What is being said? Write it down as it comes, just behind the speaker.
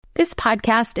This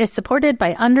podcast is supported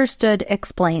by Understood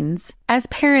Explains. As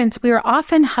parents, we are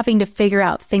often having to figure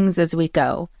out things as we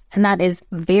go, and that is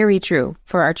very true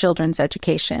for our children's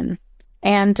education.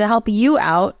 And to help you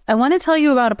out, I want to tell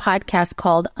you about a podcast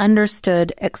called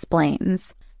Understood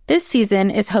Explains. This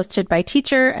season is hosted by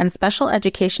teacher and special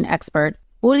education expert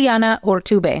Juliana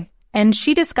Urtubey, and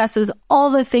she discusses all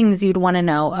the things you'd want to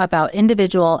know about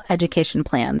individual education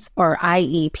plans, or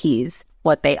IEPs,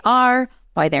 what they are,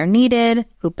 why they're needed,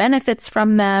 who benefits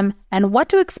from them, and what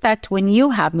to expect when you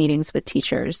have meetings with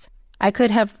teachers. I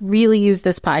could have really used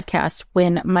this podcast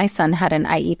when my son had an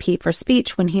IEP for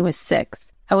speech when he was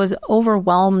 6. I was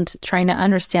overwhelmed trying to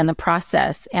understand the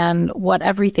process and what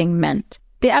everything meant.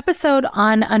 The episode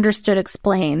on Understood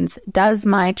Explains, Does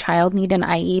My Child Need an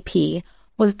IEP?,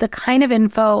 was the kind of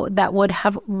info that would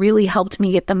have really helped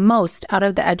me get the most out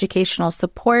of the educational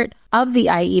support of the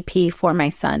IEP for my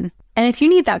son. And if you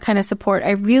need that kind of support,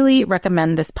 I really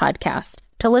recommend this podcast.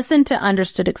 To listen to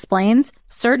Understood Explains,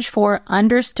 search for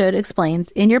Understood Explains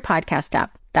in your podcast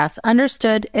app. That's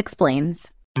Understood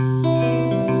Explains.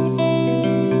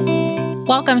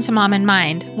 Welcome to Mom in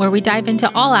Mind, where we dive into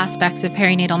all aspects of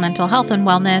perinatal mental health and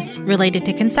wellness related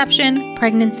to conception,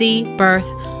 pregnancy, birth,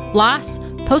 loss,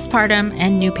 postpartum,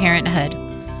 and new parenthood.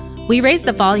 We raise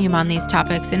the volume on these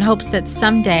topics in hopes that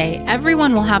someday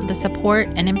everyone will have the support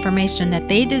and information that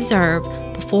they deserve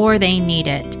before they need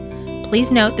it.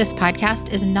 Please note this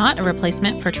podcast is not a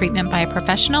replacement for treatment by a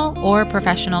professional or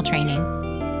professional training.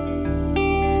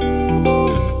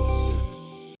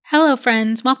 Hello,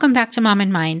 friends. Welcome back to Mom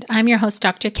in Mind. I'm your host,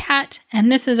 Dr. Kat,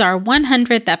 and this is our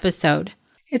 100th episode.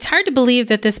 It's hard to believe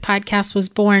that this podcast was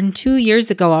born 2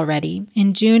 years ago already,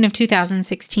 in June of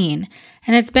 2016,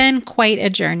 and it's been quite a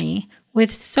journey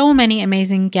with so many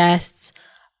amazing guests,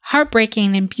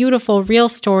 heartbreaking and beautiful real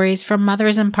stories from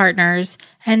mothers and partners,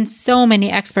 and so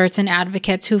many experts and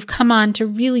advocates who've come on to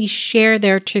really share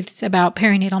their truths about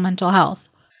perinatal mental health.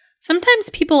 Sometimes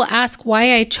people ask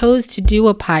why I chose to do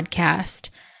a podcast.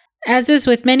 As is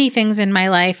with many things in my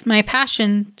life, my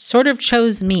passion sort of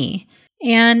chose me.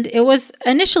 And it was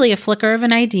initially a flicker of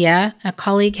an idea. A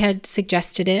colleague had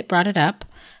suggested it, brought it up.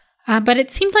 But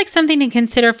it seemed like something to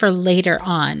consider for later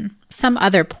on, some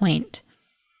other point.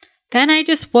 Then I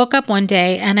just woke up one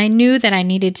day and I knew that I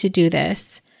needed to do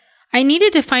this. I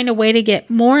needed to find a way to get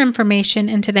more information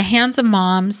into the hands of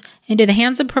moms, into the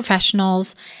hands of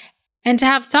professionals, and to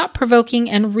have thought-provoking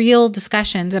and real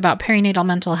discussions about perinatal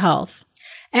mental health.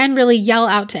 And really yell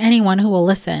out to anyone who will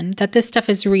listen that this stuff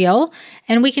is real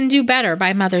and we can do better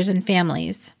by mothers and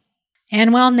families.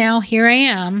 And well, now here I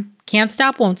am. Can't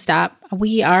stop, won't stop.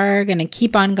 We are going to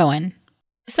keep on going.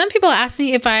 Some people ask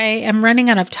me if I am running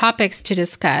out of topics to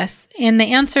discuss, and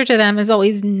the answer to them is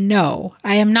always no.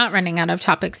 I am not running out of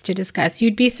topics to discuss.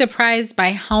 You'd be surprised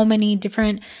by how many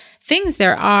different things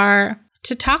there are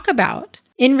to talk about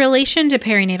in relation to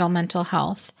perinatal mental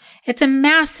health. It's a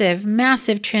massive,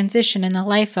 massive transition in the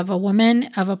life of a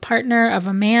woman, of a partner, of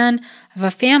a man, of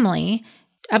a family,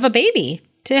 of a baby,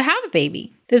 to have a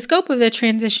baby. The scope of the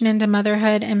transition into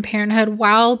motherhood and parenthood,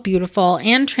 while beautiful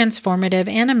and transformative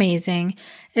and amazing,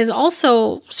 is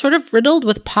also sort of riddled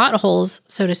with potholes,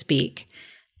 so to speak.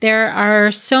 There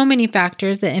are so many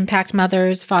factors that impact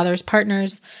mothers, fathers,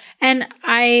 partners, and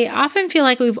I often feel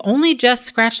like we've only just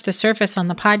scratched the surface on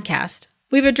the podcast.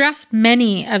 We've addressed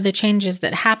many of the changes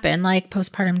that happen, like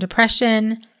postpartum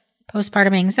depression,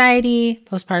 postpartum anxiety,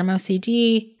 postpartum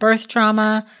OCD, birth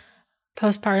trauma,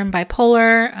 postpartum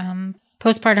bipolar,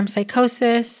 postpartum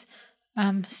psychosis,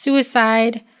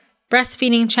 suicide,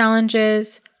 breastfeeding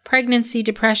challenges, pregnancy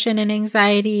depression and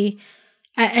anxiety,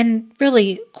 and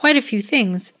really quite a few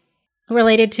things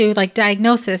related to like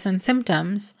diagnosis and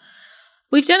symptoms.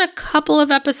 We've done a couple of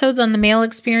episodes on the male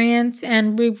experience,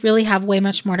 and we really have way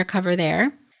much more to cover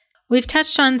there. We've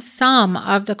touched on some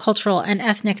of the cultural and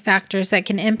ethnic factors that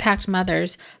can impact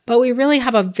mothers, but we really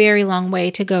have a very long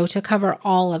way to go to cover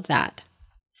all of that.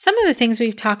 Some of the things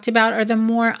we've talked about are the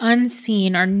more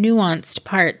unseen or nuanced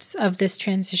parts of this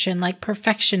transition, like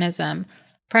perfectionism,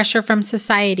 pressure from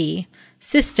society,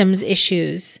 systems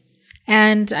issues,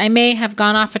 and I may have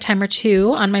gone off a time or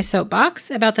two on my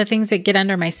soapbox about the things that get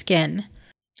under my skin,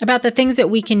 about the things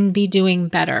that we can be doing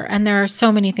better. And there are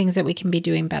so many things that we can be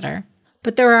doing better.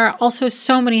 But there are also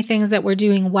so many things that we're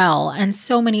doing well, and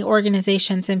so many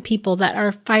organizations and people that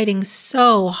are fighting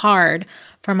so hard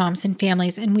for moms and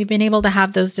families. And we've been able to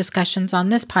have those discussions on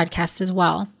this podcast as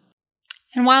well.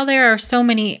 And while there are so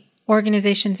many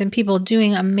organizations and people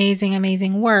doing amazing,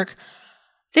 amazing work,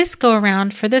 this go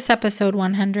around for this episode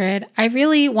 100, I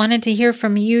really wanted to hear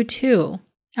from you too.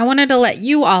 I wanted to let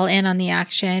you all in on the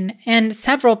action, and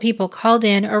several people called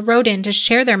in or wrote in to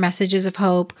share their messages of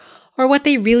hope or what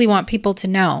they really want people to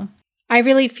know. I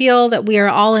really feel that we are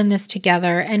all in this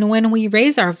together, and when we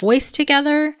raise our voice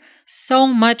together, so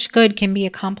much good can be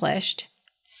accomplished.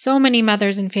 So many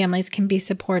mothers and families can be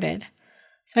supported.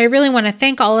 So I really want to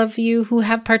thank all of you who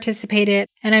have participated,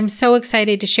 and I'm so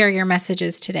excited to share your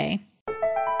messages today.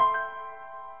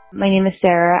 My name is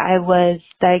Sarah. I was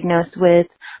diagnosed with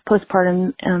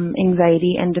postpartum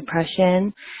anxiety and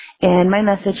depression, and my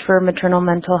message for Maternal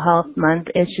Mental Health Month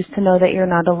is just to know that you're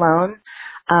not alone.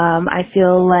 I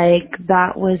feel like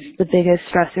that was the biggest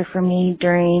stressor for me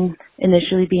during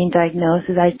initially being diagnosed,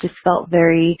 is I just felt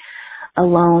very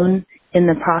alone in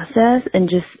the process, and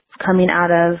just coming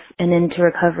out of and into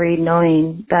recovery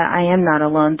knowing that I am not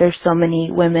alone. There's so many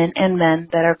women and men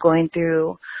that are going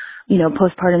through,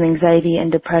 postpartum anxiety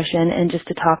and depression, and just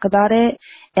to talk about it.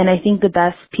 And I think the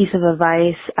best piece of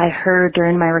advice I heard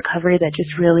during my recovery that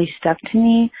just really stuck to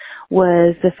me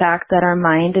was the fact that our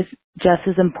mind is just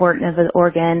as important of an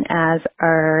organ as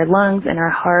our lungs and our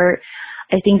heart.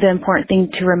 I think the important thing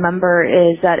to remember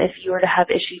is that if you were to have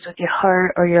issues with your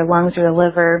heart or your lungs or the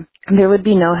liver, there would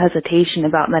be no hesitation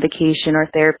about medication or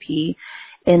therapy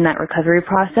in that recovery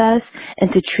process,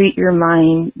 and to treat your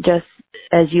mind just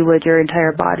as you would your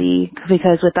entire body,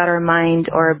 because without our mind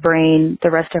or our brain,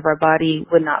 the rest of our body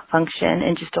would not function,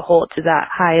 and just to hold to that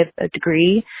high of a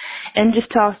degree. And just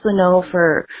to also know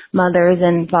for mothers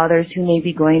and fathers who may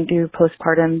be going through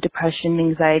postpartum depression,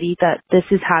 anxiety, that this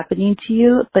is happening to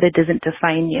you, but it doesn't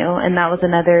define you. And that was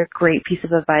another great piece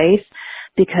of advice,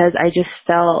 because I just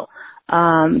felt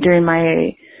during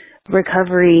my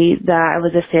recovery that I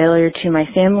was a failure to my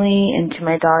family and to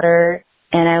my daughter,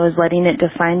 and I was letting it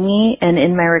define me. And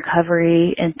in my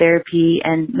recovery and therapy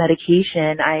and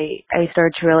medication, I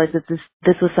started to realize that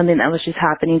this was something that was just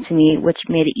happening to me, which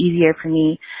made it easier for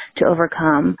me to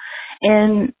overcome.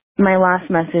 And my last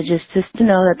message is just to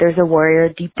know that there's a warrior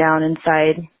deep down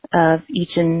inside of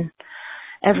each and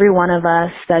every one of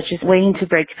us that's just waiting to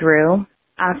break through.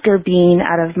 After being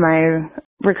out of my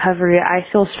recovery, I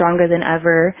feel stronger than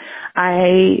ever.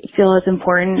 I feel as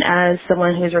important as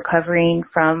someone who's recovering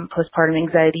from postpartum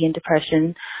anxiety and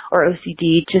depression or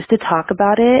OCD, just to talk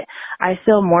about it. I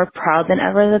feel more proud than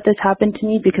ever that this happened to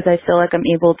me, because I feel like I'm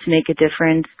able to make a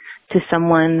difference to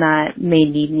someone that may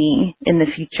need me in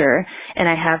the future. And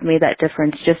I have made that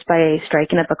difference just by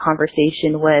striking up a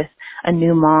conversation with a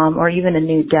new mom or even a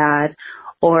new dad,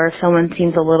 or if someone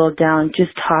seems a little down,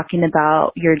 just talking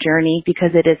about your journey,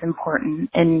 because it is important,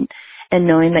 and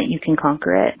knowing that you can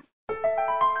conquer it.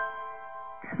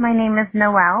 My name is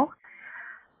Noelle,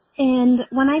 and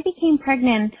when I became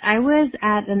pregnant, I was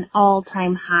at an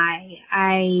all-time high.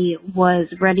 I was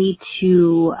ready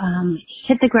to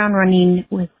hit the ground running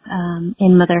with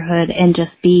in motherhood and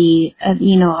just be a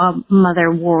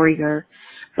mother warrior.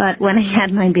 But when I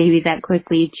had my baby, that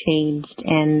quickly changed,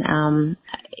 and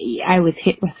I was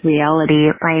hit with reality.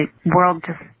 My world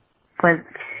just was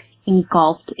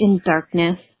engulfed in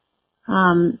darkness.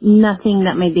 Nothing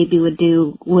that my baby would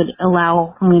do would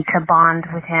allow me to bond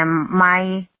with him.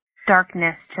 My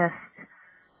darkness just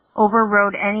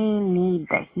overrode any need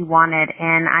that he wanted,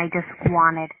 and I just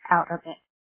wanted out of it.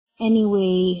 Any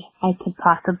way I could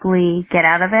possibly get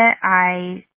out of it,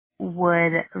 I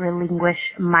would relinquish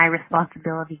my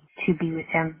responsibility to be with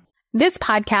him. This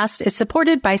podcast is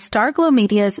supported by Starglow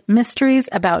Media's Mysteries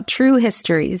About True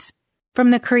Histories.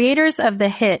 From the creators of the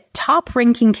hit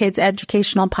top-ranking kids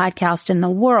educational podcast in the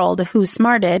world, Who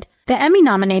Smarted, the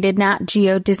Emmy-nominated Nat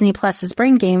Geo Disney Plus's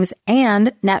Brain Games,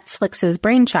 and Netflix's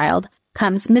Brainchild,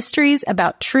 comes Mysteries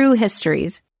About True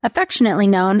Histories, affectionately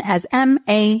known as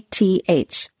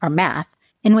MATH, or Math,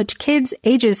 in which kids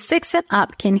ages 6 and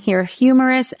up can hear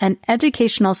humorous and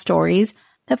educational stories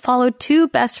that follow two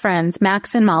best friends,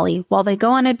 Max and Molly, while they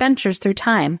go on adventures through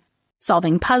time,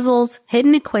 solving puzzles,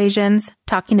 hidden equations,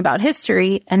 talking about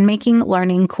history, and making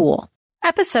learning cool.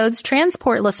 Episodes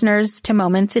transport listeners to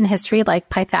moments in history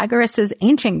like Pythagoras'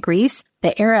 ancient Greece,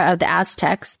 the era of the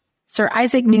Aztecs, Sir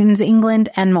Isaac Newton's England,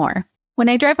 and more. When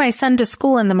I drive my son to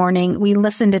school in the morning, we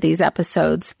listen to these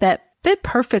episodes that fit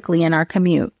perfectly in our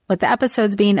commute, with the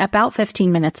episodes being about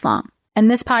 15 minutes long. And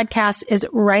this podcast is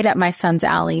right up my son's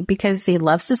alley because he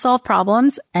loves to solve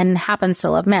problems and happens to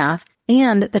love math,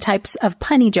 and the types of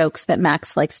punny jokes that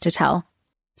Max likes to tell.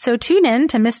 So tune in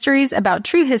to Mysteries About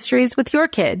True Histories with your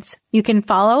kids. You can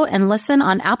follow and listen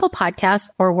on Apple Podcasts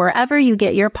or wherever you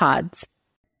get your pods.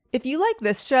 If you like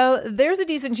this show, there's a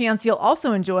decent chance you'll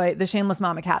also enjoy the Shameless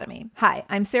Mom Academy. Hi,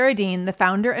 I'm Sarah Dean, the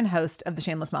founder and host of the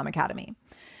Shameless Mom Academy.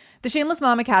 The Shameless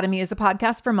Mom Academy is a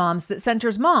podcast for moms that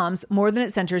centers moms more than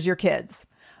it centers your kids.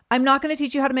 I'm not going to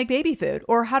teach you how to make baby food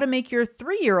or how to make your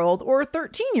 3-year-old or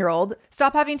 13-year-old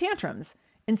stop having tantrums.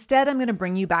 Instead, I'm going to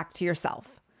bring you back to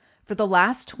yourself. For the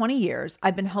last 20 years,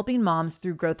 I've been helping moms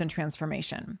through growth and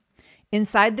transformation.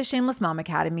 Inside the Shameless Mom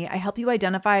Academy, I help you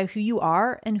identify who you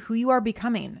are and who you are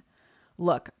becoming.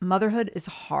 Look, motherhood is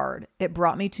hard. It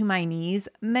brought me to my knees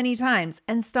many times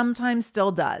and sometimes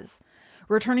still does.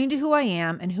 Returning to who I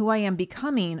am and who I am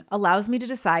becoming allows me to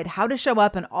decide how to show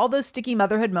up in all those sticky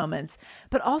motherhood moments,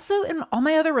 but also in all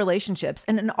my other relationships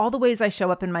and in all the ways I show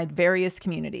up in my various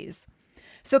communities.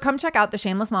 So come check out the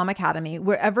Shameless Mom Academy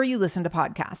wherever you listen to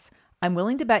podcasts. I'm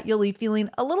willing to bet you'll leave feeling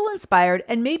a little inspired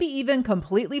and maybe even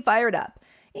completely fired up.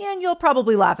 And you'll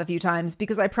probably laugh a few times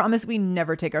because I promise we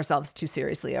never take ourselves too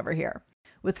seriously over here.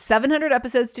 With 700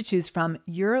 episodes to choose from,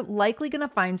 you're likely going to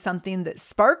find something that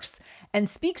sparks and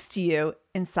speaks to you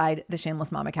inside the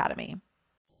Shameless Mom Academy.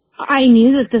 I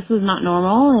knew that this was not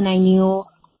normal, and I knew,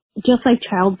 just like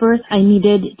childbirth, I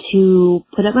needed to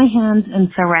put up my hands and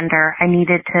surrender. I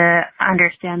needed to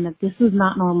understand that this was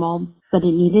not normal, but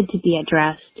it needed to be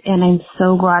addressed. And I'm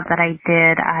so glad that I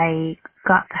did. I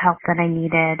got the help that I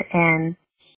needed, and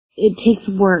it takes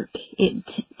work. It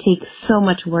takes so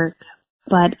much work.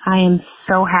 But I am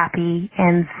so happy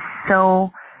and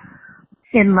so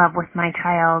in love with my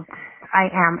child. I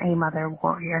am a mother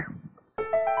warrior.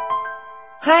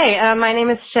 Hi, my name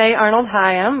is Shay Arnold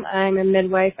Hyam. I'm a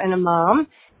midwife and a mom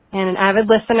and an avid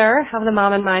listener of the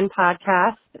Mom and Mind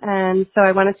podcast. And so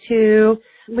I wanted to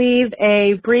leave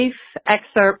a brief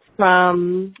excerpt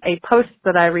from a post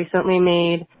that I recently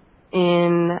made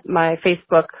in my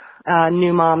Facebook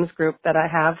new moms group that I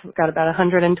have. I've got about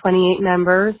 128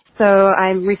 members. So I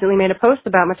recently made a post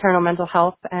about maternal mental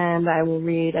health, and I will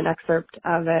read an excerpt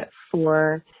of it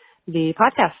for the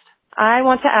podcast. I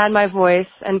want to add my voice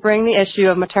and bring the issue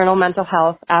of maternal mental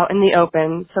health out in the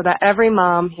open so that every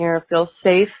mom here feels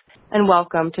safe and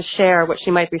welcome to share what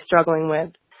she might be struggling with,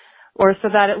 or so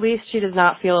that at least she does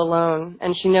not feel alone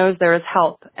and she knows there is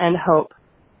help and hope.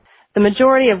 The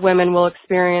majority of women will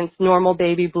experience normal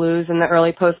baby blues in the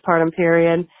early postpartum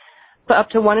period, but up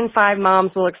to 1 in 5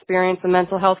 moms will experience a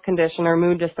mental health condition or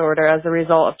mood disorder as a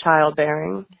result of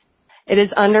childbearing. It is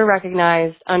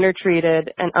under-recognized,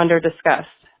 undertreated, and under-discussed,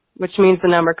 which means the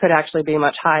number could actually be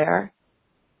much higher.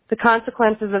 The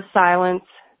consequences of silence,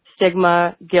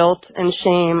 stigma, guilt, and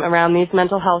shame around these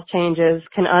mental health changes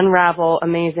can unravel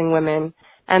amazing women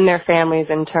and their families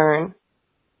in turn.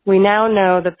 We now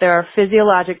know that there are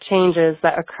physiologic changes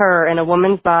that occur in a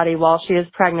woman's body while she is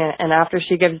pregnant and after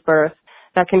she gives birth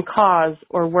that can cause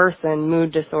or worsen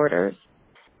mood disorders.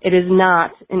 It is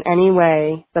not in any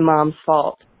way the mom's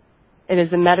fault. It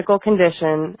is a medical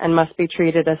condition and must be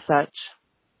treated as such.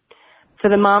 For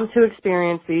the moms who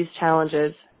experience these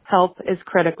challenges, help is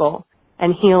critical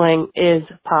and healing is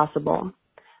possible.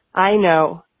 I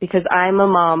know because I'm a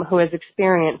mom who has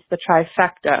experienced the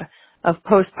trifecta of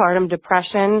postpartum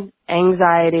depression,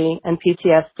 anxiety, and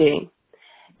PTSD.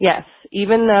 Yes,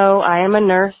 even though I am a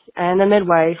nurse and a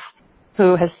midwife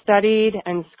who has studied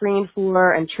and screened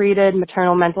for and treated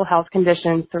maternal mental health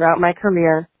conditions throughout my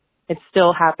career, it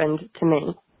still happened to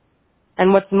me.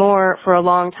 And what's more, for a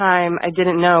long time, I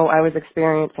didn't know I was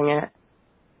experiencing it.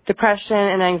 Depression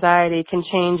and anxiety can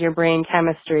change your brain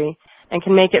chemistry and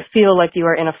can make it feel like you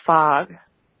are in a fog,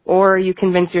 or you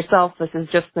convince yourself this is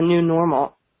just the new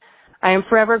normal. I am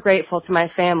forever grateful to my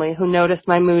family who noticed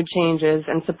my mood changes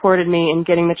and supported me in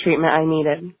getting the treatment I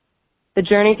needed. The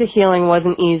journey to healing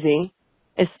wasn't easy.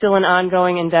 It's still an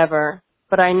ongoing endeavor,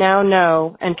 but I now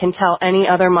know and can tell any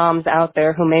other moms out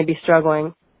there who may be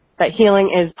struggling that healing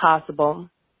is possible.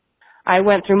 I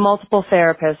went through multiple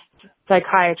therapists,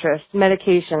 psychiatrists,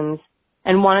 medications,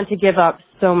 and wanted to give up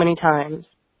so many times.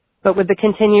 But with the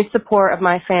continued support of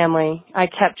my family, I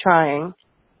kept trying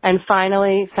and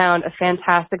finally found a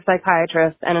fantastic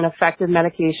psychiatrist and an effective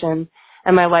medication,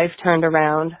 and my life turned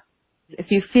around.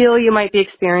 If you feel you might be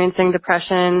experiencing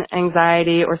depression,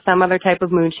 anxiety, or some other type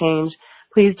of mood change,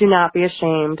 please do not be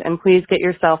ashamed, and please get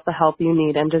yourself the help you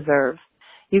need and deserve.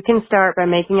 You can start by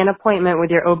making an appointment with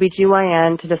your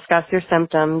OBGYN to discuss your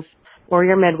symptoms or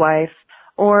your midwife,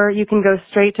 or you can go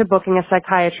straight to booking a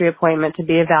psychiatry appointment to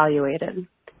be evaluated.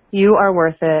 You are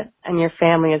worth it, and your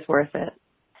family is worth it.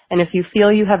 And if you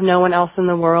feel you have no one else in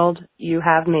the world, you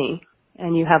have me,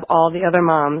 and you have all the other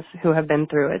moms who have been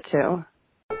through it too.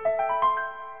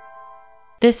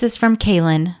 This is from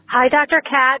Kaylin. Hi, Dr.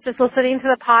 Kat. Just listening to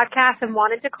the podcast and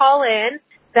wanted to call in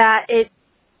that it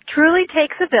truly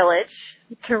takes a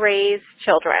village to raise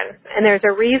children. And there's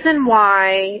a reason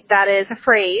why that is a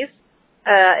phrase.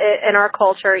 in our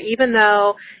culture, even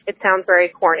though it sounds very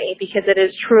corny, because it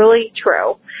is truly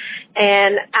true.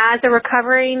 And as a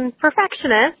recovering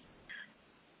perfectionist,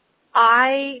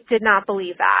 I did not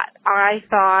believe that. I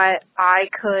thought I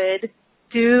could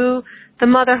do the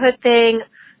motherhood thing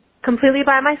completely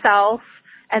by myself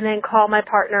and then call my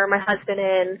partner, my husband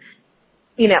in,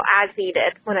 as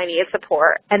needed when I needed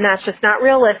support. And that's just not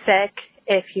realistic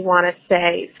if you want to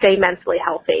stay mentally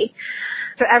healthy.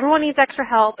 So everyone needs extra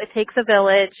help. It takes a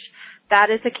village. That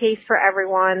is the case for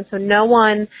everyone. So no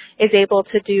one is able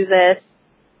to do this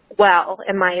well,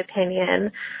 in my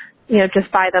opinion,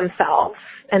 just by themselves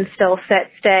and still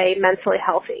stay mentally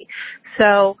healthy.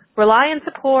 So rely on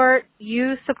support,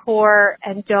 use support,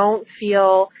 and don't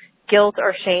feel guilt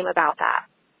or shame about that.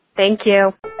 Thank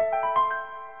you.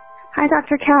 Hi,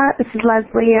 Dr. Kat. This is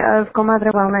Leslie of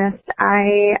Comadre Wellness.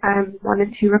 I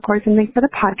wanted to record something for the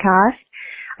podcast.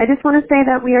 I just want to say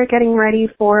that we are getting ready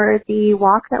for the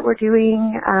walk that we're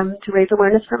doing to raise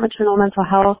awareness for maternal mental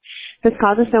health. This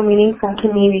cause is so meaningful to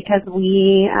me because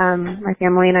my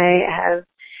family and I have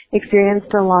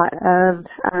experienced a lot of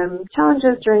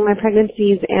challenges during my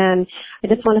pregnancies, and I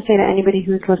just want to say to anybody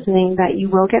who's listening that you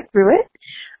will get through it.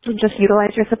 Just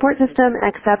utilize your support system,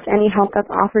 accept any help that's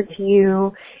offered to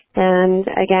you, and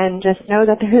again, just know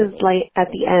that there is light at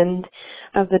the end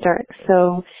of the dark.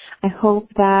 So I hope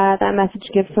that message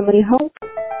gives somebody hope.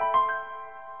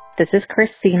 This is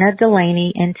Christina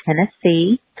Delaney in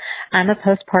Tennessee. I'm a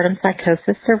postpartum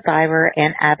psychosis survivor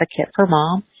and advocate for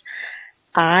moms.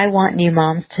 I want new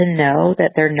moms to know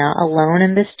that they're not alone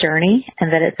in this journey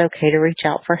and that it's okay to reach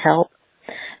out for help.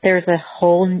 There's a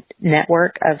whole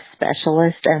network of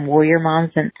specialists and warrior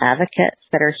moms and advocates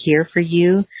that are here for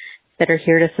you, that are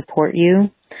here to support you.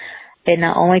 It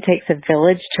not only takes a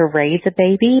village to raise a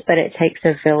baby, but it takes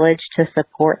a village to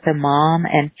support the mom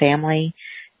and family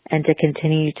and to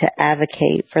continue to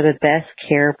advocate for the best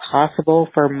care possible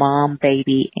for mom,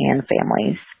 baby, and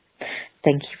families.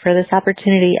 Thank you for this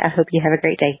opportunity. I hope you have a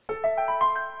great day.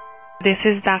 This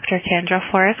is Dr. Kendra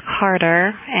Forrest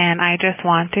Carter, and I just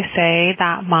want to say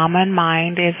that Mom and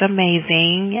Mind is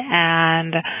amazing,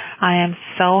 and I am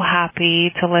so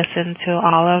happy to listen to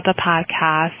all of the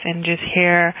podcasts and just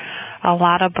hear a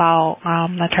lot about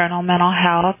maternal mental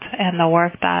health and the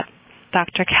work that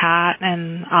Dr. Kat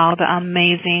and all the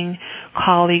amazing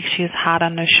colleagues she's had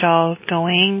on the show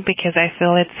doing, because I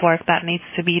feel it's work that needs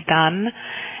to be done.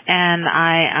 And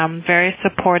I am very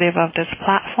supportive of this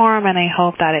platform, and I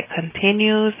hope that it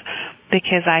continues,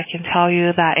 because I can tell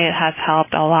you that it has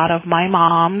helped a lot of my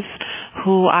moms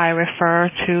who I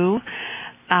refer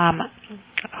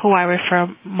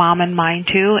Mom and Mind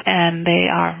to, and they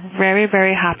are very,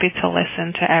 very happy to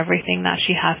listen to everything that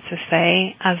she has to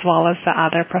say, as well as the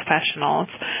other professionals.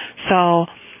 So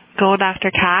go, Dr.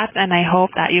 Kat, and I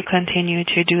hope that you continue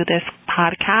to do this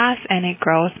podcast and it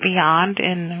grows beyond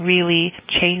and really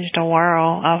change the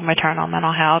world of maternal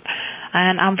mental health.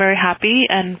 And I'm very happy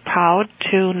and proud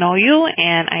to know you,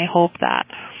 and I hope that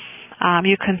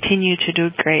you continue to do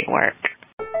great work.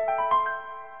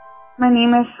 My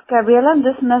name is Gabriela, and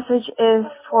this message is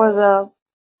for the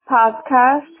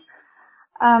podcast.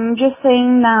 Just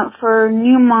saying that for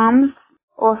new moms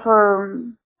or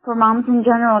for moms in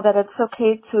general, that it's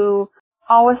okay to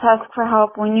always ask for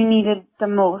help when you need it the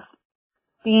most.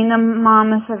 Being a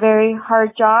mom is a very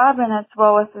hard job, and as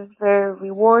well as it's very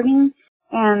rewarding.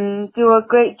 And do a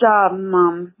great job,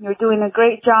 Mom. You're doing a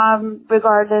great job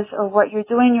regardless of what you're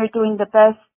doing. You're doing the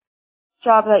best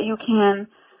job that you can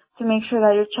to make sure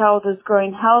that your child is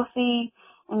growing healthy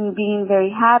and you're being very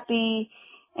happy.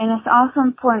 And it's also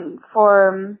important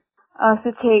for us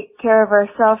to take care of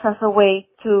ourselves as a way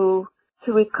to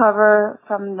recover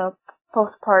from the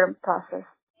postpartum process.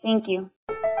 Thank you.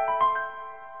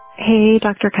 Hey,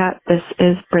 Dr. Kat, this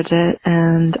is Bridget,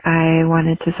 and I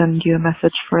wanted to send you a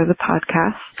message for the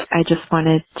podcast. I just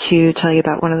wanted to tell you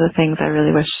about one of the things I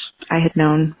really wish I had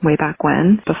known way back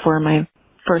when. Before my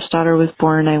first daughter was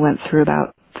born, I went through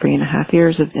about 3.5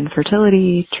 years of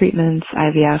infertility treatments,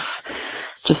 IVF,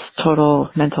 just total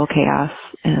mental chaos,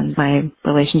 and my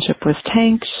relationship was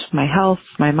tanked, my health,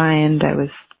 my mind. I was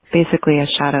basically a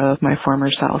shadow of my former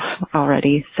self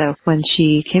already. So when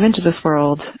she came into this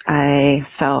world, I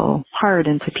fell hard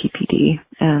into PPD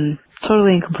and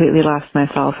totally and completely lost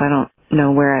myself. I don't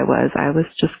know where I was. I was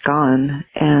just gone.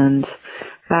 And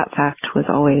that fact was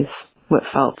always what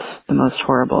felt the most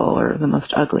horrible or the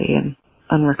most ugly and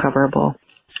unrecoverable.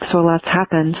 So a lot's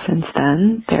happened since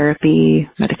then. Therapy,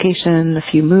 medication,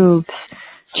 a few moves,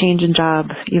 change in job,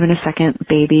 even a second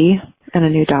baby and a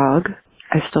new dog.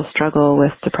 I still struggle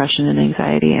with depression and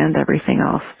anxiety and everything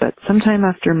else, but sometime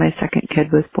after my second kid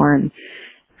was born,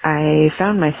 I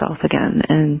found myself again,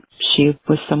 and she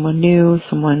was someone new,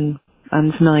 someone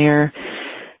unfamiliar.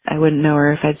 I wouldn't know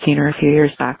her if I'd seen her a few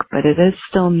years back, but it is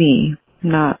still me.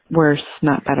 Not worse,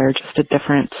 not better, just a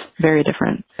different, very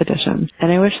different edition.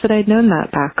 And I wish that I'd known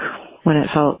that back when it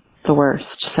felt the worst.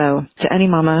 So to any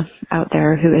mama out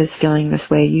there who is feeling this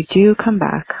way, you do come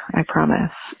back, I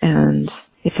promise. And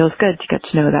it feels good to get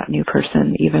to know that new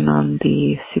person, even on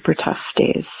the super tough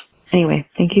days. Anyway,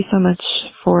 thank you so much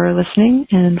for listening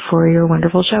and for your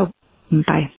wonderful show.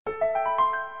 Bye.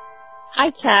 Hi,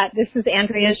 Kat. This is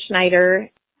Andrea Schneider.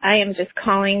 I am just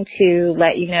calling to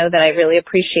let you know that I really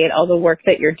appreciate all the work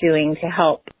that you're doing to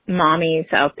help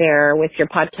mommies out there with your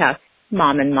podcast,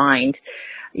 Mom in Mind.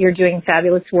 You're doing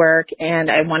fabulous work,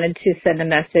 and I wanted to send a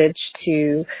message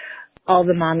to all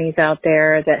the mommies out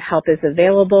there that help is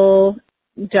available.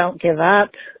 Don't give up.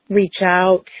 Reach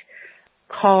out.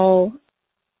 Call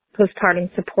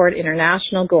Postpartum Support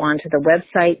International. Go onto the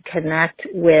website. Connect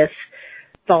with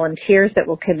volunteers that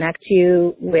will connect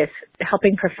you with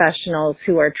helping professionals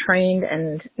who are trained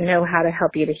and know how to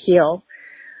help you to heal.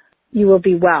 You will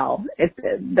be well.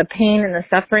 The pain and the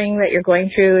suffering that you're going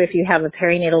through, if you have a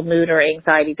perinatal mood or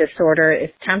anxiety disorder, is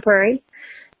temporary.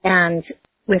 And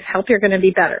with help, you're going to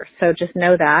be better. So just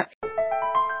know that.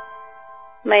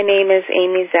 My name is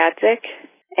Amy Zadzik,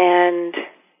 and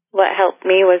what helped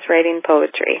me was writing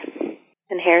poetry.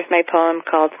 And here's my poem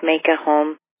called Make a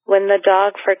Home. When the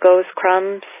dog forgoes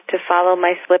crumbs to follow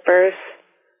my slippers,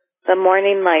 the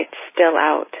morning light's still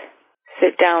out.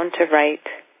 Sit down to write.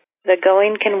 The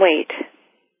going can wait,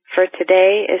 for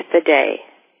today is the day.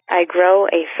 I grow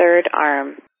a third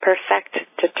arm, perfect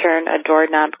to turn a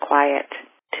doorknob quiet,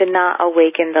 to not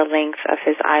awaken the length of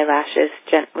his eyelashes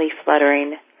gently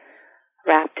fluttering,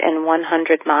 wrapped in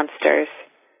 100 monsters,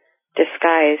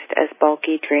 disguised as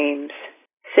bulky dreams.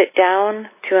 Sit down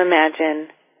to imagine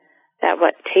that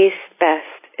what tastes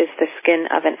best is the skin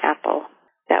of an apple,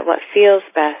 that what feels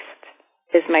best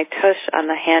is my tush on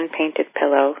the hand-painted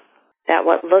pillow, that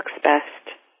what looks best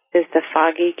is the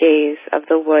foggy gaze of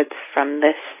the woods from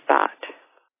this spot.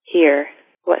 Here,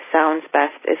 what sounds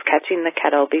best is catching the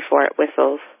kettle before it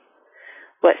whistles.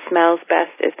 What smells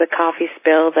best is the coffee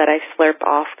spill that I slurp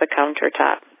off the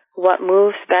countertop. What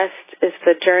moves best is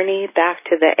the journey back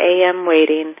to the AM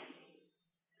waiting.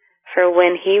 For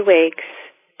when he wakes,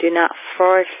 do not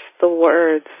force the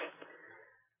words.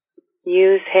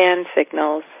 Use hand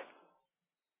signals.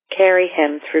 Carry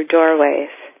him through doorways.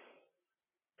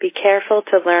 Be careful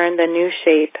to learn the new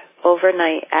shape.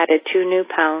 Overnight added 2 new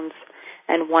pounds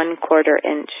and 1/4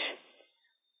 inch.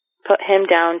 Put him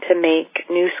down to make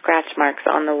new scratch marks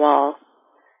on the wall.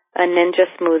 A ninja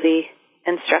smoothie.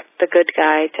 Instruct the good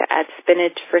guy to add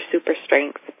spinach for super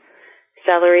strength,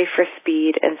 celery for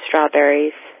speed, and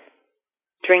strawberries.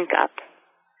 Drink up.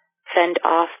 Fend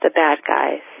off the bad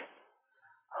guys.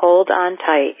 Hold on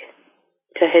tight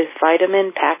to his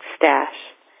vitamin-packed stash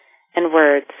and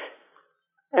words,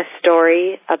 a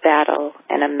story, a battle,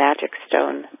 and a magic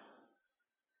stone.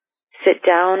 Sit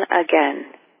down again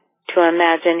to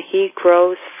imagine he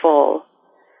grows full,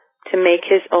 to make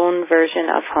his own version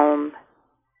of home,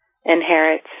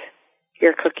 inherits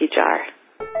your cookie jar.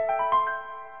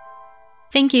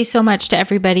 Thank you so much to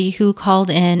everybody who called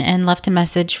in and left a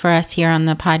message for us here on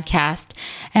the podcast.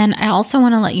 And I also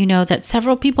want to let you know that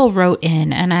several people wrote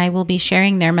in, and I will be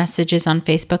sharing their messages on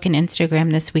Facebook and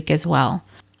Instagram this week as well.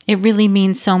 It really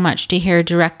means so much to hear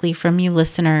directly from you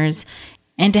listeners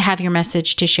and to have your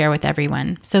message to share with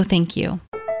everyone. So thank you.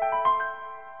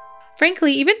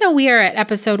 Frankly, even though we are at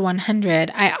episode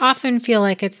 100, I often feel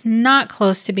like it's not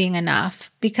close to being enough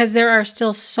because there are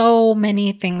still so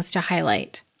many things to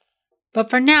highlight. But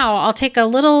for now, I'll take a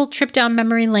little trip down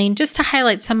memory lane just to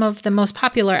highlight some of the most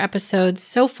popular episodes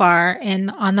so far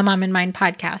on the Mom in Mind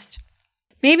podcast.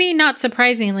 Maybe not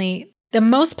surprisingly, the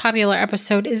most popular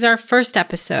episode is our first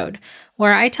episode,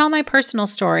 where I tell my personal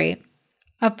story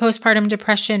of postpartum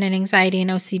depression and anxiety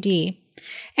and OCD,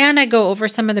 and I go over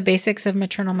some of the basics of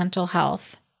maternal mental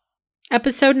health.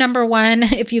 Episode number 1,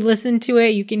 if you listen to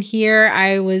it, you can hear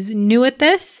I was new at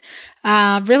this,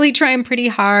 really trying pretty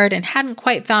hard and hadn't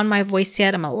quite found my voice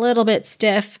yet. I'm a little bit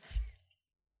stiff.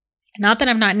 Not that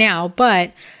I'm not now,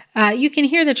 but you can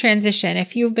hear the transition.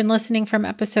 If you've been listening from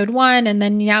episode 1 and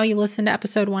then now you listen to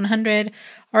episode 100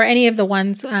 or any of the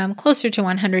ones closer to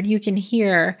 100, you can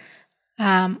hear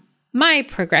my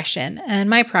progression and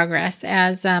my progress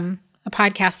as a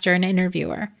podcaster and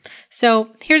interviewer.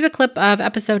 So here's a clip of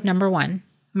episode number 1,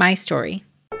 my story.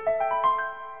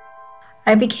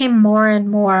 I became more and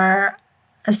more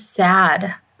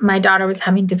sad. My daughter was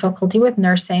having difficulty with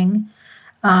nursing.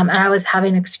 And I was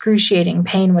having excruciating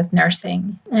pain with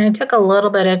nursing. And it took a little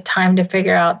bit of time to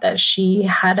figure out that she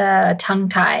had a tongue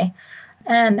tie.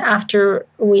 And after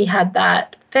we had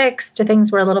that fixed,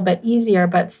 things were a little bit easier,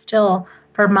 but still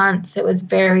for months it was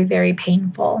very, very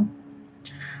painful.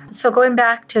 So going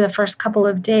back to the first couple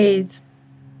of days,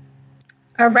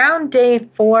 around day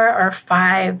 4 or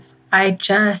 5, I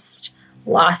just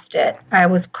lost it. I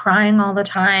was crying all the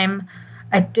time.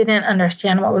 I didn't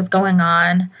understand what was going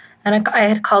on. And I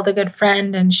had called a good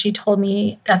friend, and she told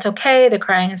me, that's okay, the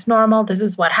crying is normal, this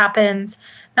is what happens.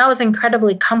 That was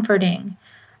incredibly comforting.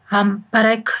 But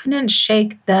I couldn't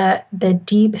shake the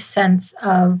deep sense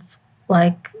of,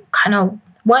 like, kind of,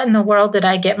 what in the world did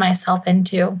I get myself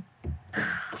into?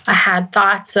 I had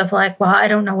thoughts of, like, well, I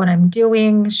don't know what I'm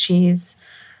doing. She's,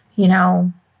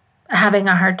 having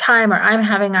a hard time, or I'm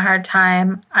having a hard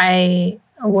time. I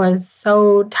was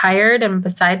so tired and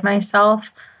beside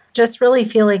myself, just really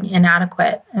feeling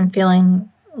inadequate and feeling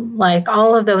like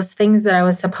all of those things that I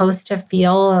was supposed to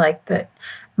feel, like the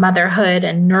motherhood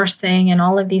and nursing and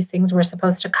all of these things were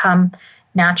supposed to come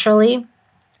naturally.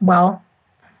 Well,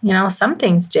 some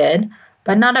things did,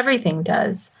 but not everything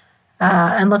does.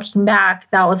 And looking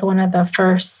back, that was one of the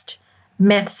first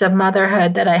myths of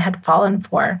motherhood that I had fallen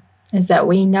for, is that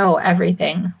we know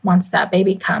everything once that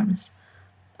baby comes.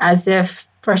 As if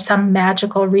for some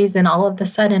magical reason, all of a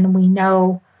sudden we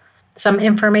know some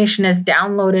information is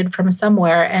downloaded from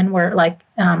somewhere and we're like,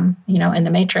 in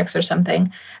the Matrix or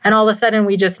something. And all of a sudden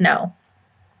we just know.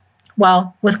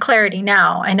 Well, with clarity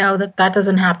now, I know that that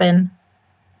doesn't happen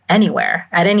anywhere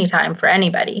at any time for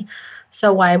anybody.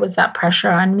 So why was that pressure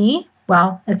on me?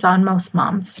 Well, it's on most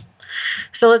moms.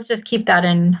 So let's just keep that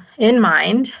in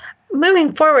mind.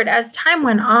 Moving forward, as time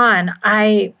went on,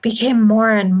 I became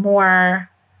more and more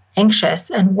anxious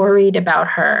and worried about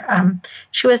her.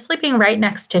 She was sleeping right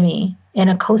next to me in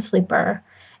a co-sleeper,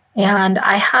 and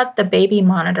I had the baby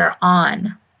monitor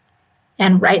on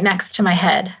and right next to my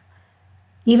head,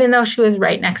 even though she was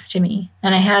right next to me,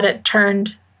 and I had it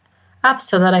turned up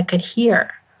so that I could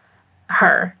hear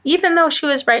her, even though she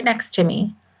was right next to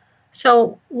me.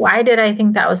 So why did I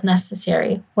think that was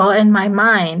necessary? Well, in my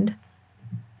mind,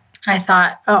 I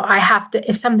thought, I have to,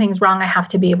 if something's wrong, I have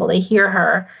to be able to hear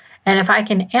her. And if I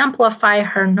can amplify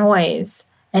her noise,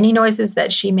 any noises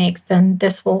that she makes, then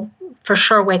this will for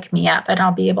sure wake me up and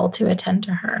I'll be able to attend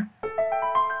to her.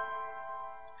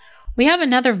 We have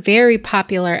another very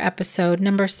popular episode,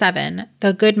 number 7,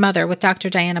 The Good Mother with Dr.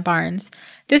 Diana Barnes.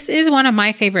 This is one of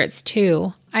my favorites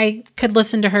too. I could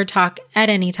listen to her talk at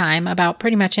any time about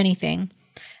pretty much anything.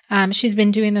 She's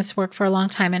been doing this work for a long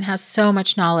time and has so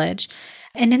much knowledge.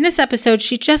 And in this episode,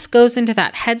 she just goes into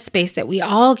that headspace that we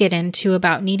all get into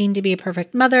about needing to be a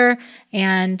perfect mother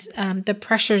and the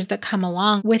pressures that come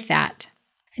along with that.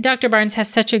 Dr. Barnes has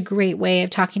such a great way of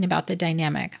talking about the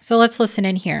dynamic. So let's listen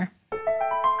in here.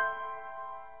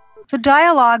 The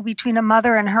dialogue between a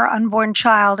mother and her unborn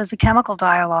child is a chemical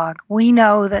dialogue. We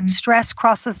know that stress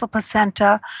crosses the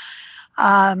placenta,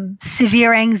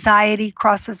 severe anxiety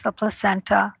crosses the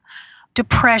placenta,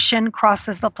 depression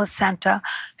crosses the placenta.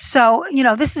 So,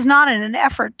 this is not in an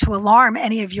effort to alarm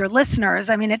any of your listeners.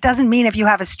 I mean, it doesn't mean if you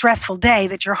have a stressful day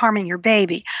that you're harming your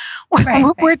baby.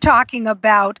 We're talking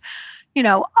about,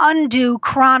 undue,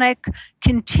 chronic,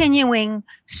 continuing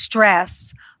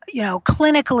stress,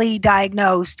 clinically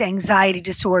diagnosed anxiety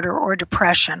disorder or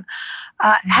depression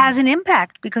has an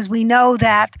impact because we know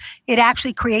that it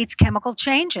actually creates chemical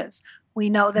changes. We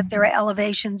know that there are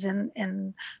elevations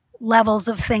in levels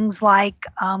of things like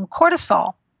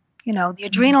cortisol, the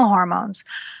adrenal hormones,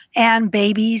 and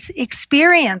babies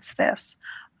experience this.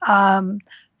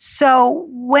 So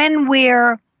when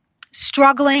we're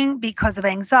struggling because of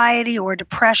anxiety or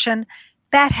depression,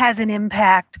 that has an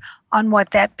impact on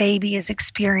what that baby is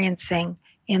experiencing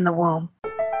in the womb.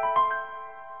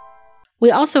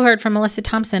 We also heard from Melissa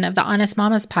Thompson of the Honest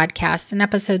Mamas podcast in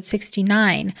episode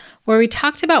 69, where we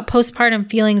talked about postpartum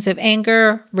feelings of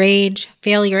anger, rage,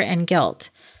 failure, and guilt.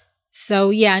 So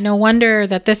yeah, no wonder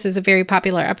that this is a very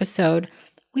popular episode.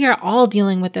 We are all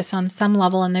dealing with this on some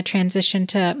level in the transition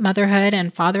to motherhood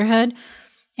and fatherhood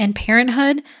and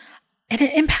parenthood, and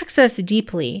it impacts us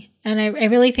deeply. And I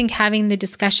really think having the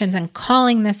discussions and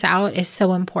calling this out is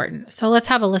so important. So let's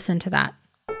have a listen to that.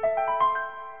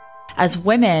 As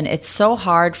women, it's so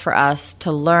hard for us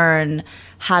to learn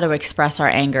how to express our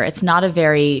anger. It's not a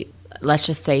very, let's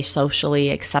just say, socially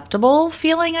acceptable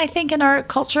feeling, I think, in our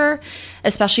culture,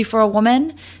 especially for a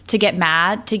woman, to get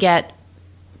mad, to get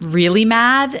really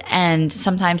mad, and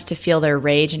sometimes to feel their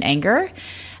rage and anger.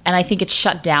 And I think it's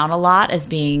shut down a lot as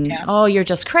being, oh, you're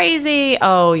just crazy.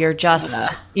 Oh, you're just,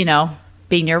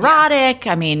 being neurotic.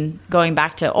 I mean, going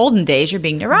back to olden days, you're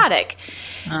being neurotic.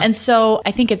 And so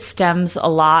I think it stems a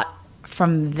lot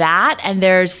from that, and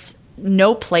there's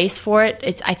no place for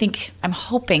it. I'm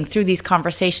hoping through these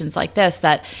conversations like this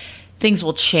that things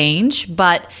will change,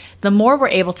 but the more we're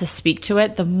able to speak to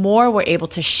it, the more we're able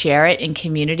to share it in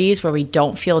communities where we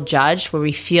don't feel judged, where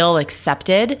we feel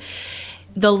accepted,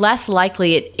 the less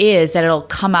likely it is that it'll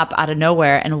come up out of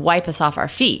nowhere and wipe us off our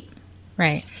feet.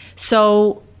 Right.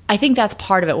 So I think that's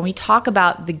part of it. When we talk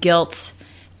about the guilt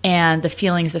and the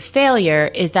feelings of failure,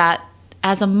 is that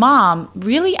as a mom,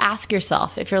 really ask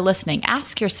yourself, if you're listening,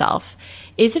 ask yourself,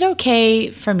 is it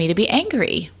okay for me to be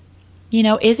angry?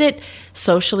 Is it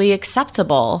socially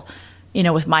acceptable,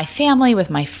 with my family, with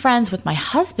my friends, with my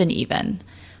husband even,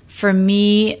 for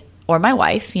me or my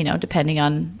wife, depending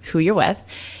on who you're with,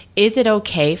 is it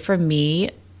okay for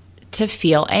me to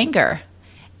feel anger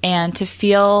and to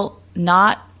feel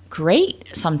not great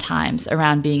sometimes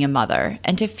around being a mother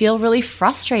and to feel really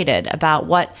frustrated about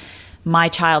what my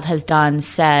child has done,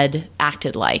 said,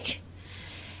 acted like?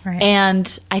 Right.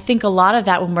 And I think a lot of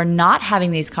that, when we're not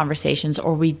having these conversations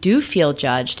or we do feel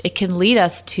judged, it can lead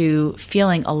us to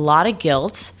feeling a lot of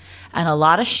guilt and a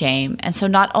lot of shame. And so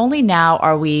not only now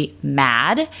are we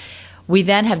mad, we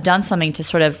then have done something to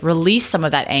sort of release some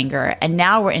of that anger. And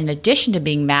now we're, in addition to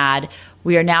being mad,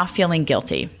 we are now feeling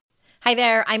guilty. Hi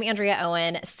there, I'm Andrea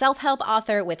Owen, self-help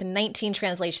author with 19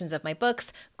 translations of my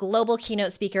books, global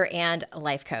keynote speaker, and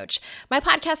life coach. My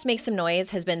podcast, Make Some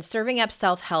Noise, has been serving up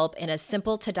self-help in a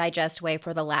simple-to-digest way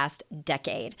for the last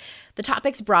decade. The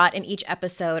topics brought in each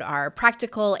episode are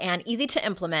practical and easy to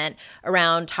implement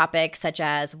around topics such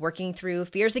as working through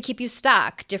fears that keep you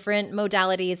stuck, different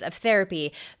modalities of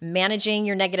therapy, managing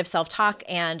your negative self-talk,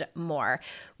 and more.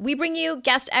 We bring you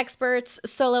guest experts,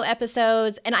 solo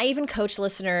episodes, and I even coach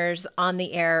listeners on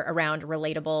the air around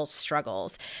relatable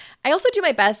struggles. I also do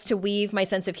my best to weave my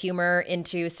sense of humor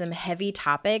into some heavy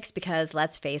topics because,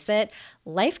 let's face it,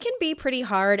 life can be pretty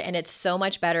hard, and it's so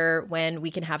much better when we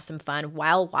can have some fun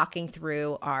while walking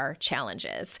through our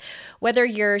challenges. Whether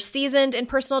you're seasoned in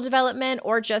personal development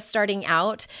or just starting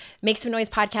out, Make Some Noise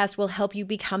podcast will help you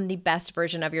become the best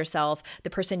version of yourself,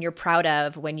 the person you're proud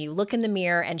of when you look in the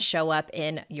mirror and show up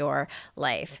in your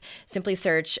life. Simply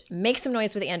search Make Some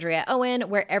Noise with Andrea Owen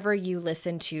wherever you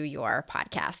listen to your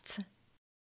podcasts.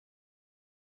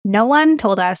 No one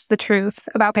told us the truth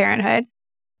about parenthood.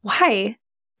 Why?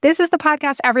 This is the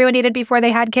podcast everyone needed before they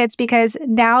had kids, because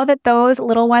now that those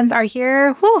little ones are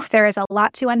here, there is a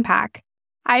lot to unpack.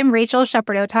 I'm Rachel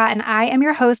Shepardota, and I am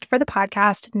your host for the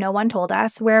podcast No One Told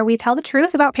Us, where we tell the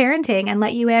truth about parenting and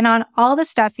let you in on all the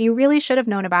stuff you really should have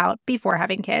known about before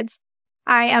having kids.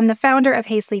 I am the founder of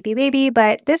Hey Sleepy Baby,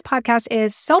 but this podcast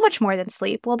is so much more than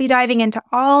sleep. We'll be diving into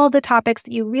all the topics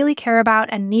that you really care about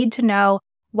and need to know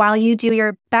while you do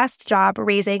your best job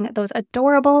raising those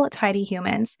adorable tiny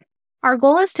humans. Our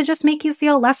goal is to just make you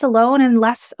feel less alone and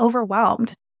less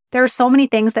overwhelmed. There are so many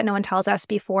things that no one tells us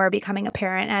before becoming a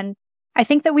parent, and I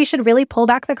think that we should really pull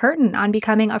back the curtain on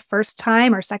becoming a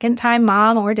first-time or second-time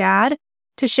mom or dad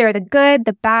to share the good,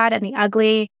 the bad, and the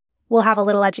ugly. We'll have a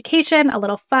little education, a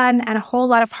little fun, and a whole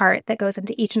lot of heart that goes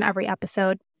into each and every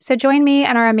episode. So join me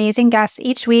and our amazing guests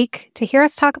each week to hear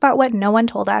us talk about what no one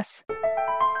told us.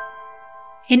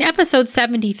 In episode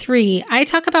 73, I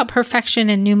talk about perfection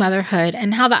in new motherhood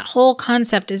and how that whole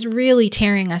concept is really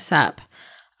tearing us up.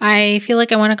 I feel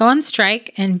like I want to go on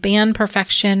strike and ban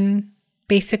perfection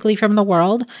basically from the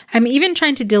world. I'm even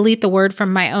trying to delete the word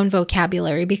from my own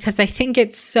vocabulary because I think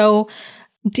it's so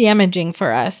damaging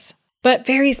for us, but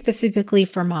very specifically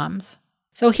for moms.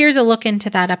 So here's a look into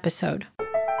that episode.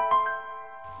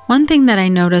 One thing that I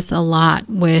notice a lot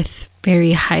with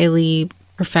very highly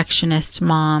perfectionist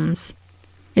moms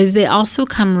is they also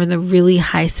come with a really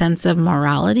high sense of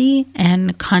morality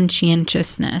and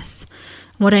conscientiousness.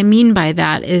 What I mean by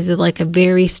that is like a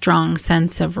very strong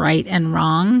sense of right and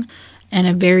wrong and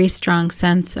a very strong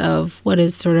sense of what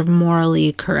is sort of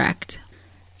morally correct.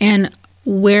 And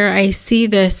where I see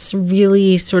this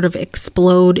really sort of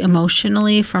explode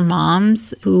emotionally for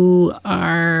moms who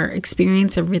are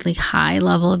experiencing a really high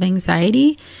level of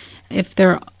anxiety, if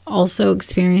they're also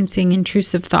experiencing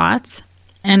intrusive thoughts,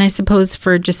 and I suppose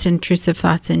for just intrusive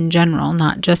thoughts in general,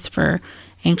 not just for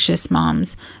anxious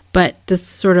moms, but this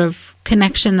sort of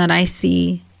connection that I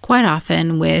see quite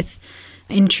often with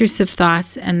intrusive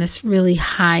thoughts and this really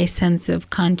high sense of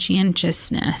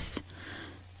conscientiousness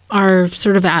are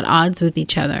sort of at odds with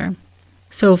each other.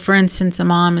 So, for instance, a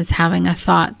mom is having a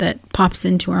thought that pops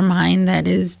into her mind that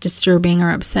is disturbing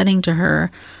or upsetting to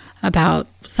her about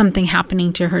something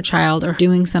happening to her child or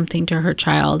doing something to her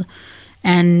child.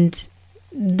 And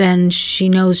then she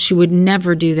knows she would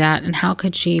never do that. And how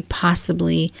could she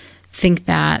possibly think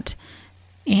that?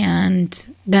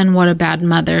 And then what a bad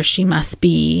mother she must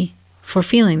be for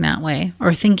feeling that way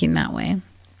or thinking that way.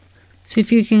 So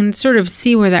if you can sort of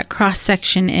see where that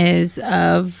cross-section is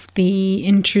of the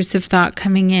intrusive thought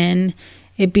coming in,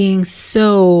 it being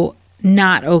so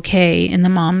not okay in the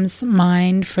mom's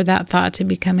mind for that thought to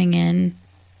be coming in,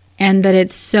 and that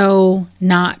it's so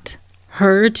not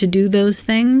her to do those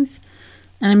things.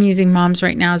 And I'm using moms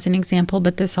right now as an example,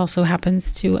 but this also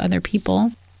happens to other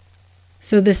people.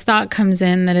 So this thought comes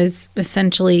in that is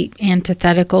essentially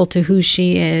antithetical to who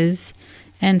she is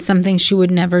and something she would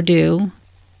never do,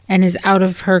 and is out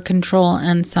of her control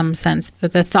in some sense,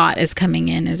 that the thought is coming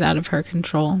in is out of her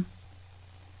control.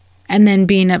 And then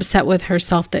being upset with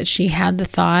herself that she had the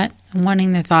thought and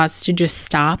wanting the thoughts to just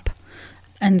stop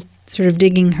and sort of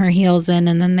digging her heels in,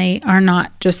 and then they are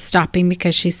not just stopping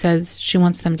because she says she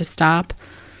wants them to stop.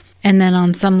 And then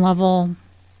on some level,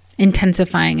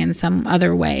 intensifying in some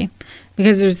other way.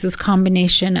 Because there's this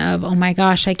combination of, oh my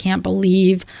gosh, I can't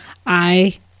believe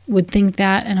I would think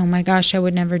that, and oh my gosh, I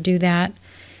would never do that.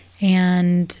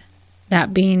 And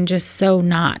that being just so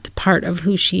not part of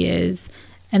who she is.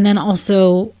 And then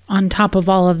also, on top of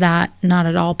all of that, not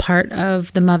at all part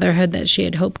of the motherhood that she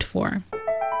had hoped for.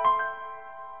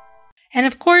 And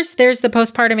of course, there's the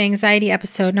postpartum anxiety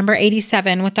episode, number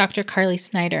 87, with Dr. Carly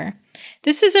Snyder.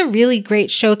 This is a really great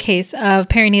showcase of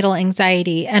perinatal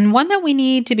anxiety, and one that we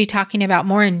need to be talking about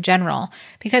more in general,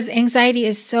 because anxiety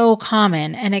is so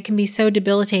common and it can be so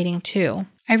debilitating too.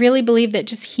 I really believe that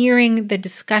just hearing the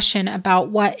discussion about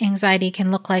what anxiety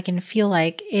can look like and feel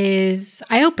like is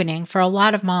eye-opening for a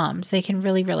lot of moms. They can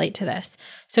really relate to this.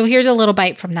 So here's a little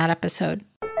bite from that episode.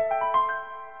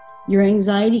 Your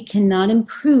anxiety cannot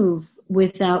improve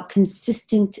without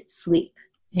consistent sleep.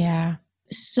 Yeah.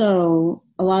 So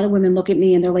a lot of women look at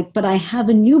me and they're like, but I have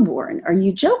a newborn. Are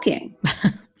you joking?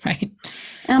 Right.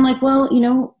 And I'm like, well,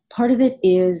 part of it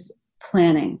is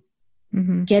planning,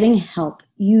 getting help.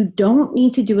 You don't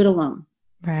need to do it alone.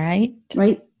 Right.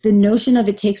 Right. The notion of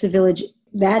it takes a village,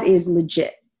 that is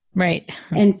legit. Right.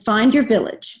 And find your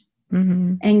village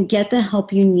and get the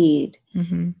help you need.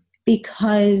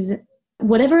 Because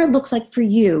whatever it looks like for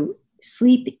you,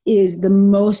 sleep is the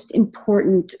most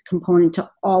important component to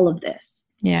all of this.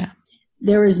 Yeah.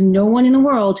 There is no one in the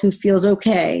world who feels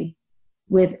okay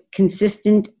with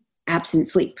consistent absent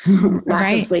sleep,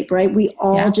 lack of sleep, right? We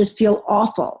all just feel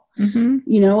awful,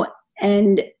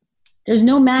 and there's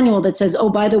no manual that says, oh,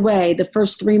 by the way, the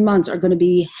first 3 months are going to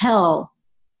be hell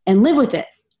and live with it.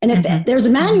 And if there's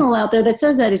a manual out there that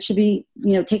says that, it should be,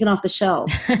 taken off the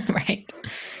shelves. Right.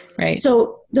 Right.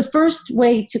 So the first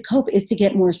way to cope is to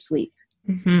get more sleep.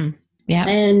 Yeah.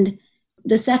 And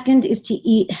the second is to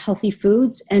eat healthy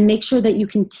foods and make sure that you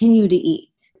continue to eat.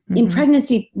 In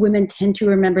pregnancy, women tend to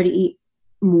remember to eat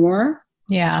more.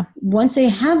 Yeah. Once they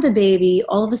have the baby,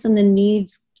 all of a sudden the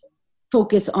needs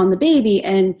focus on the baby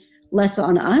and less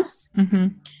on us.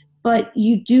 But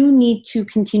you do need to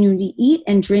continue to eat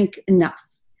and drink enough.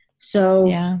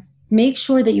 So make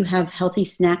sure that you have healthy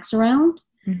snacks around.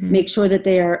 Make sure that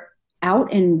they are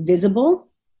out and visible.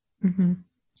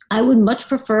 I would much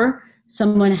prefer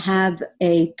someone have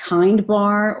a Kind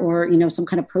bar or, some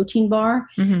kind of protein bar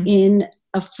in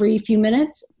a free few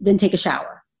minutes than take a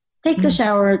shower. Take the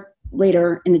shower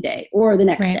later in the day or the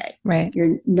next day. Right.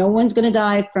 No one's going to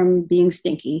die from being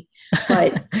stinky,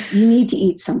 but you need to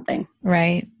eat something.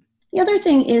 Right. The other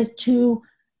thing is to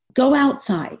go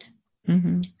outside.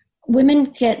 Women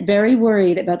get very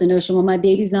worried about the notion, well, my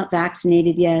baby's not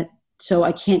vaccinated yet, so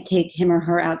I can't take him or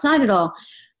her outside at all.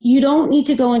 You don't need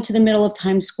to go into the middle of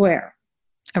Times Square.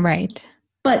 Right.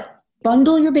 But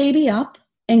bundle your baby up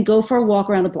and go for a walk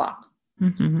around the block.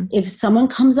 If someone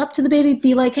comes up to the baby,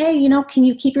 be like, hey, can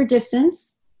you keep your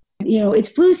distance? It's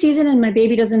flu season and my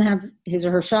baby doesn't have his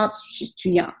or her shots. She's too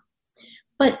young.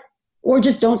 Or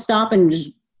just don't stop and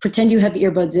just pretend you have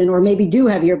earbuds in, or maybe do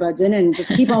have earbuds in, and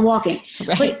just keep on walking.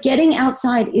 But getting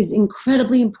outside is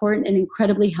incredibly important and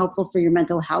incredibly helpful for your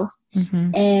mental health.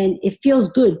 And it feels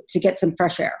good to get some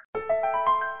fresh air.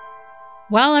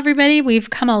 Well, everybody, we've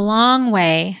come a long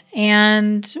way,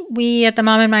 and we at the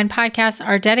Mom and Mind podcast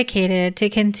are dedicated to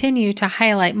continue to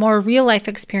highlight more real-life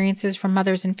experiences from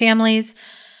mothers and families,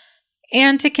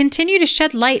 and to continue to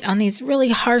shed light on these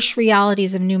really harsh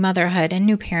realities of new motherhood and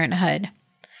new parenthood,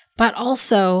 but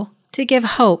also to give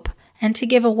hope and to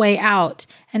give a way out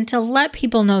and to let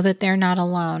people know that they're not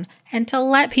alone and to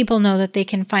let people know that they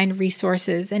can find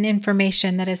resources and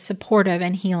information that is supportive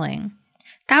and healing.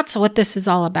 That's what this is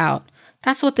all about.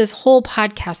 That's what this whole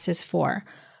podcast is for.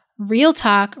 Real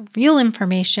talk, real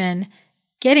information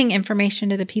getting information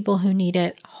to the people who need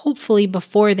it, hopefully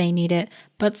before they need it.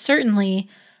 But certainly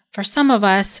for some of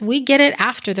us, we get it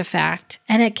after the fact,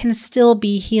 and it can still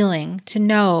be healing to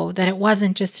know that it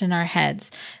wasn't just in our heads,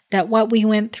 that what we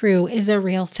went through is a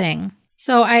real thing.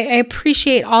 So I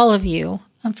appreciate all of you.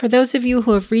 For those of you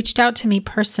who have reached out to me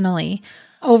personally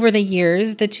over the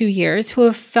years, the 2 years, who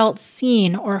have felt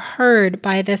seen or heard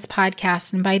by this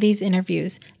podcast and by these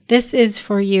interviews, this is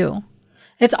for you.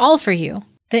 It's all for you.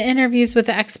 The interviews with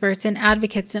the experts and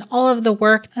advocates and all of the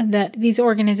work that these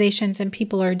organizations and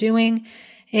people are doing,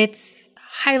 it's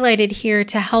highlighted here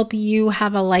to help you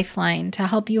have a lifeline, to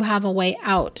help you have a way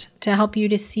out, to help you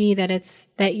to see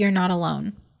that you're not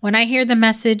alone. When I hear the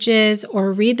messages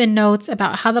or read the notes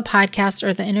about how the podcast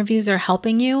or the interviews are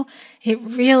helping you, it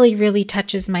really, really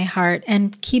touches my heart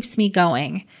and keeps me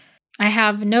going. I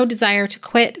have no desire to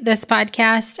quit this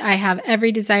podcast. I have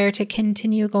every desire to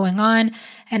continue going on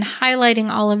and highlighting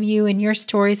all of you and your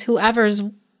stories, whoever's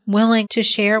willing to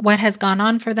share what has gone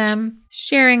on for them.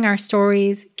 Sharing our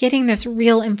stories, getting this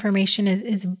real information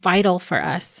is vital for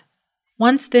us.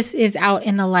 Once this is out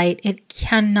in the light, it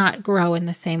cannot grow in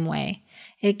the same way.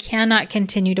 It cannot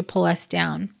continue to pull us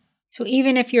down. So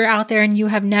even if you're out there and you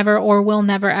have never or will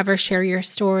never ever share your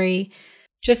story,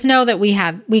 just know that we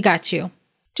got you.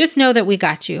 Just know that we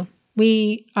got you.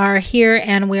 We are here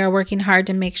and we are working hard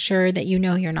to make sure that you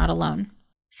know you're not alone.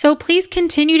 So please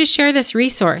continue to share this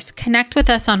resource. Connect with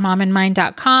us on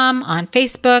momandmind.com, on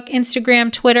Facebook,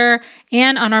 Instagram, Twitter,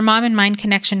 and on our Mom and Mind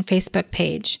Connection Facebook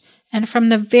page. And from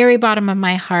the very bottom of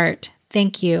my heart,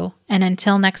 thank you. And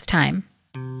until next time.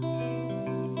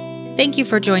 Thank you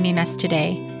for joining us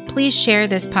today. Please share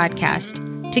this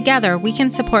podcast. Together, we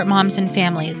can support moms and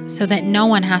families so that no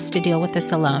one has to deal with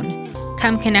this alone.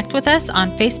 Come connect with us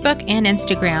on Facebook and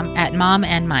Instagram at Mom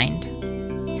and Mind.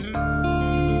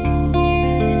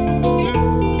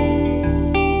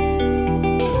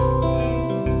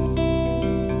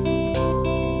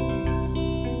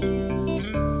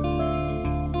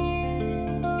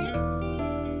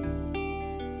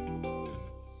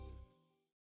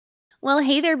 Well,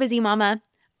 hey there, busy mama.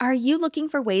 Are you looking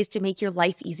for ways to make your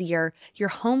life easier, your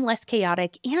home less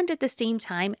chaotic, and at the same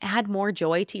time add more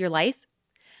joy to your life?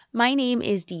 My name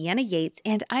is Deanna Yates,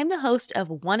 and I'm the host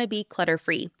of Wanna Be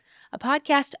Clutter-Free, a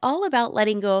podcast all about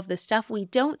letting go of the stuff we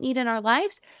don't need in our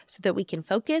lives so that we can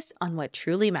focus on what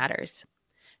truly matters.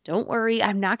 Don't worry,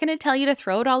 I'm not going to tell you to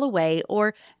throw it all away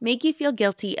or make you feel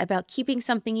guilty about keeping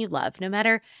something you love, no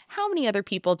matter how many other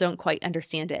people don't quite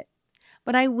understand it.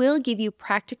 But I will give you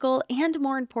practical and,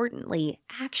 more importantly,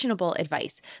 actionable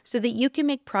advice so that you can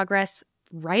make progress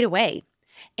right away.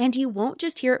 And you won't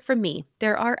just hear it from me.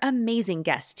 There are amazing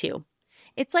guests too.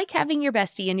 It's like having your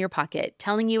bestie in your pocket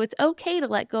telling you it's okay to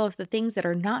let go of the things that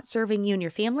are not serving you and your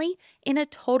family in a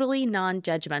totally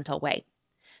non-judgmental way.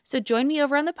 So join me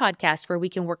over on the podcast where we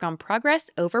can work on progress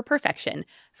over perfection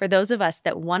for those of us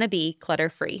that want to be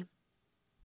clutter-free.